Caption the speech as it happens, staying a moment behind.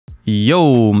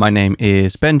Yo, my name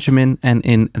is Benjamin, and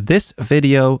in this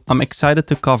video, I'm excited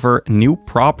to cover new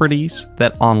properties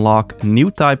that unlock new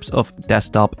types of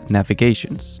desktop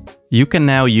navigations. You can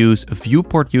now use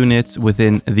viewport units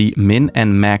within the min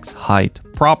and max height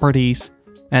properties,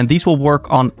 and these will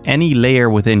work on any layer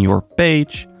within your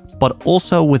page, but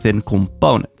also within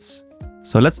components.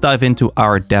 So let's dive into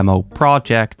our demo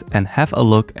project and have a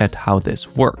look at how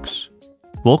this works.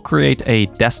 We'll create a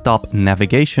desktop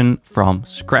navigation from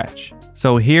scratch.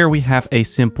 So here we have a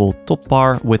simple top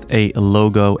bar with a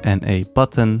logo and a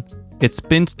button. It's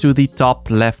pinned to the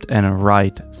top left and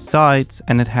right sides,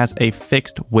 and it has a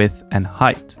fixed width and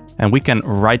height. And we can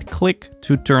right click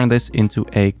to turn this into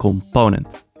a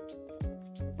component.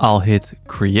 I'll hit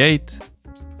create,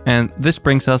 and this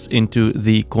brings us into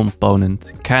the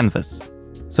component canvas.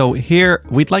 So here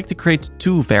we'd like to create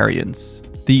two variants.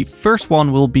 The first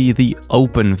one will be the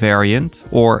open variant,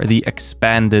 or the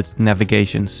expanded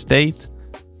navigation state.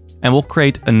 And we'll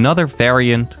create another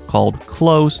variant called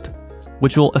closed,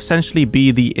 which will essentially be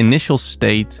the initial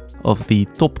state of the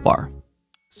top bar.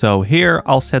 So here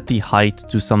I'll set the height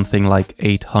to something like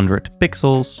 800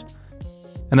 pixels.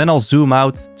 And then I'll zoom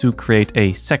out to create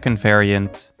a second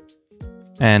variant.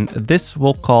 And this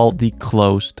we'll call the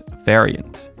closed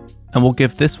variant. And we'll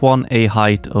give this one a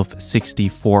height of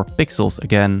 64 pixels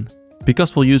again,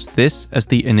 because we'll use this as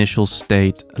the initial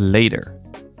state later.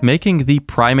 Making the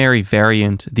primary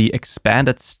variant the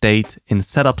expanded state in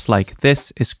setups like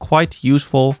this is quite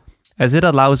useful, as it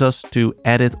allows us to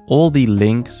edit all the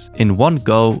links in one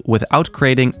go without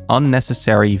creating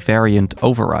unnecessary variant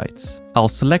overrides. I'll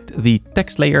select the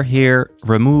text layer here,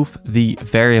 remove the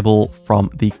variable from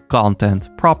the content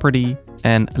property,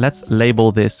 and let's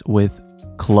label this with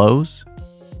close,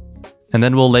 and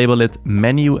then we'll label it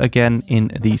menu again in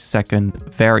the second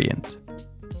variant.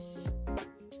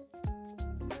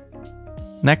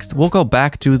 Next, we'll go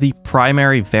back to the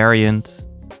primary variant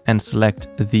and select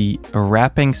the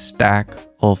wrapping stack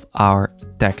of our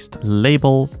text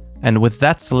label. And with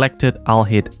that selected, I'll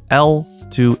hit L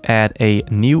to add a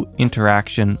new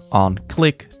interaction on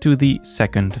click to the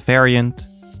second variant.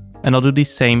 And I'll do the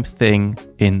same thing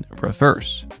in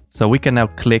reverse. So we can now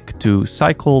click to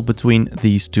cycle between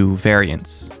these two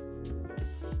variants.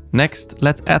 Next,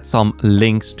 let's add some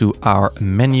links to our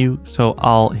menu. So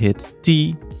I'll hit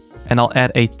T and I'll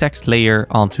add a text layer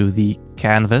onto the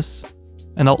canvas.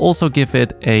 And I'll also give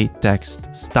it a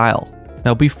text style.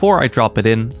 Now, before I drop it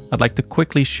in, I'd like to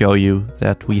quickly show you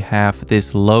that we have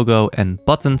this logo and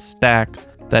button stack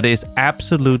that is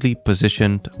absolutely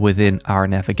positioned within our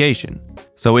navigation.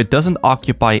 So it doesn't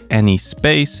occupy any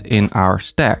space in our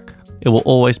stack. It will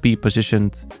always be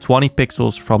positioned 20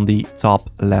 pixels from the top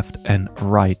left and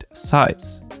right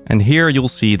sides. And here you'll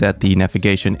see that the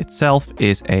navigation itself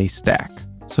is a stack.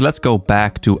 So let's go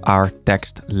back to our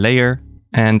text layer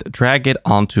and drag it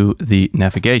onto the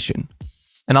navigation.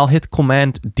 And I'll hit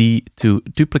Command D to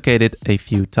duplicate it a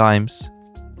few times,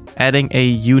 adding a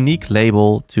unique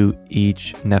label to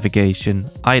each navigation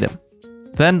item.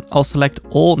 Then I'll select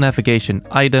all navigation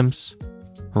items,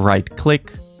 right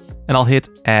click, and I'll hit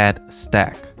Add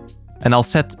Stack. And I'll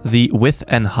set the width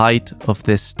and height of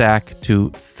this stack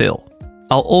to fill.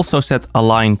 I'll also set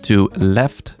Align to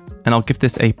left, and I'll give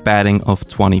this a padding of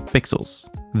 20 pixels.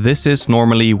 This is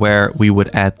normally where we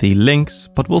would add the links,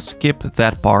 but we'll skip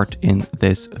that part in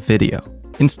this video.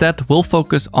 Instead, we'll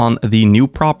focus on the new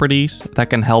properties that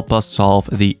can help us solve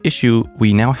the issue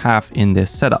we now have in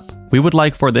this setup. We would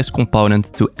like for this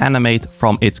component to animate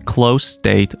from its closed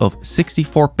state of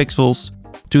 64 pixels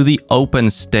to the open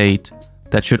state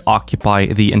that should occupy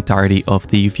the entirety of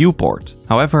the viewport.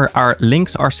 However, our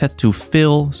links are set to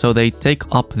fill, so they take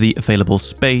up the available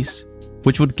space,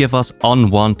 which would give us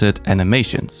unwanted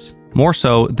animations. More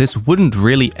so, this wouldn't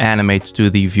really animate to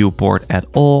the viewport at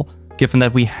all, given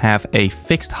that we have a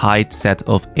fixed height set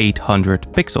of 800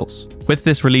 pixels. With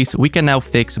this release, we can now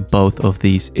fix both of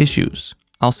these issues.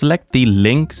 I'll select the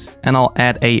links and I'll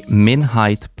add a min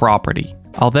height property.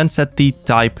 I'll then set the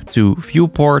type to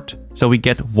viewport, so we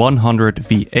get 100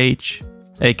 VH,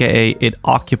 aka it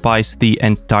occupies the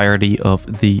entirety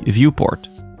of the viewport.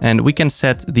 And we can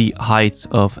set the height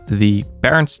of the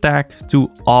parent stack to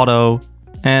auto,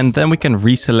 and then we can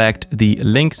reselect the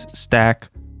links stack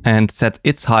and set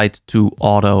its height to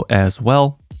auto as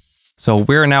well. So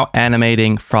we're now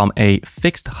animating from a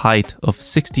fixed height of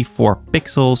 64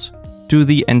 pixels to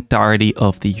the entirety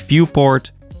of the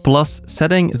viewport, plus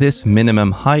setting this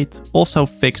minimum height also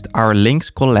fixed our links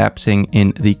collapsing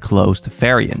in the closed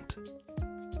variant.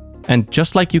 And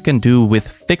just like you can do with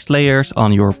fixed layers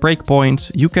on your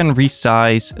breakpoints, you can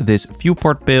resize this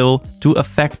viewport bill to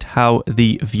affect how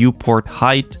the viewport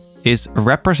height is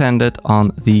represented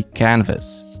on the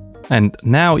canvas. And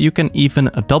now you can even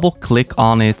double click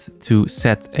on it to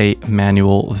set a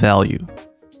manual value.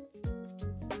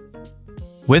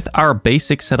 With our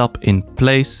basic setup in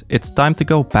place, it's time to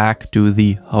go back to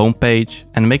the home page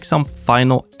and make some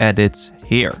final edits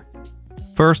here.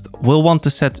 First, we'll want to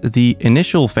set the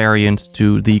initial variant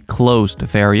to the closed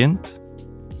variant.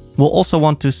 We'll also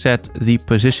want to set the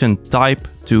position type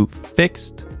to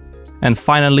fixed. And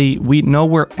finally, we know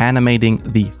we're animating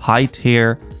the height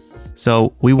here,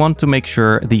 so we want to make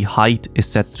sure the height is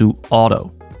set to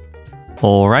auto.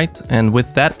 Alright, and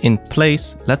with that in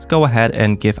place, let's go ahead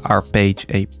and give our page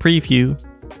a preview.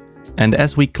 And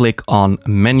as we click on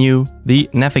menu, the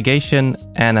navigation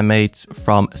animates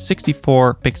from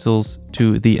 64 pixels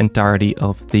to the entirety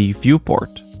of the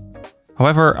viewport.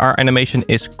 However, our animation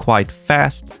is quite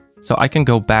fast, so I can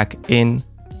go back in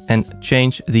and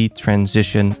change the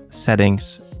transition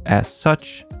settings as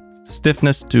such.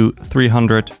 Stiffness to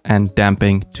 300 and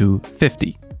damping to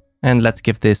 50. And let's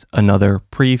give this another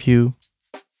preview.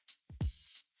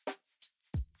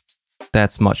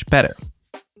 That's much better.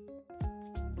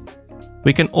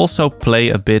 We can also play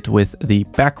a bit with the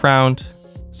background.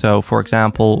 So for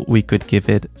example, we could give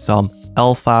it some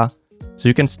alpha, so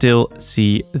you can still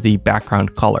see the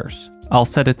background colors. I'll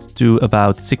set it to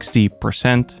about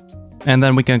 60%, and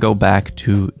then we can go back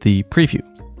to the preview.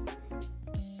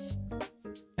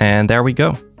 And there we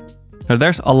go. Now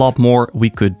there's a lot more we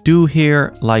could do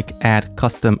here, like add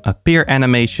custom appear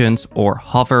animations or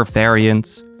hover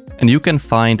variants. And you can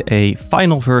find a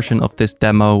final version of this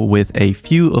demo with a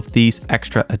few of these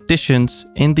extra additions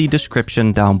in the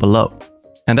description down below.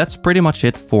 And that's pretty much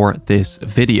it for this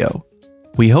video.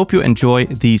 We hope you enjoy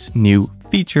these new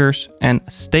features and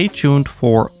stay tuned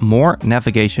for more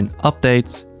navigation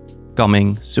updates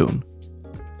coming soon.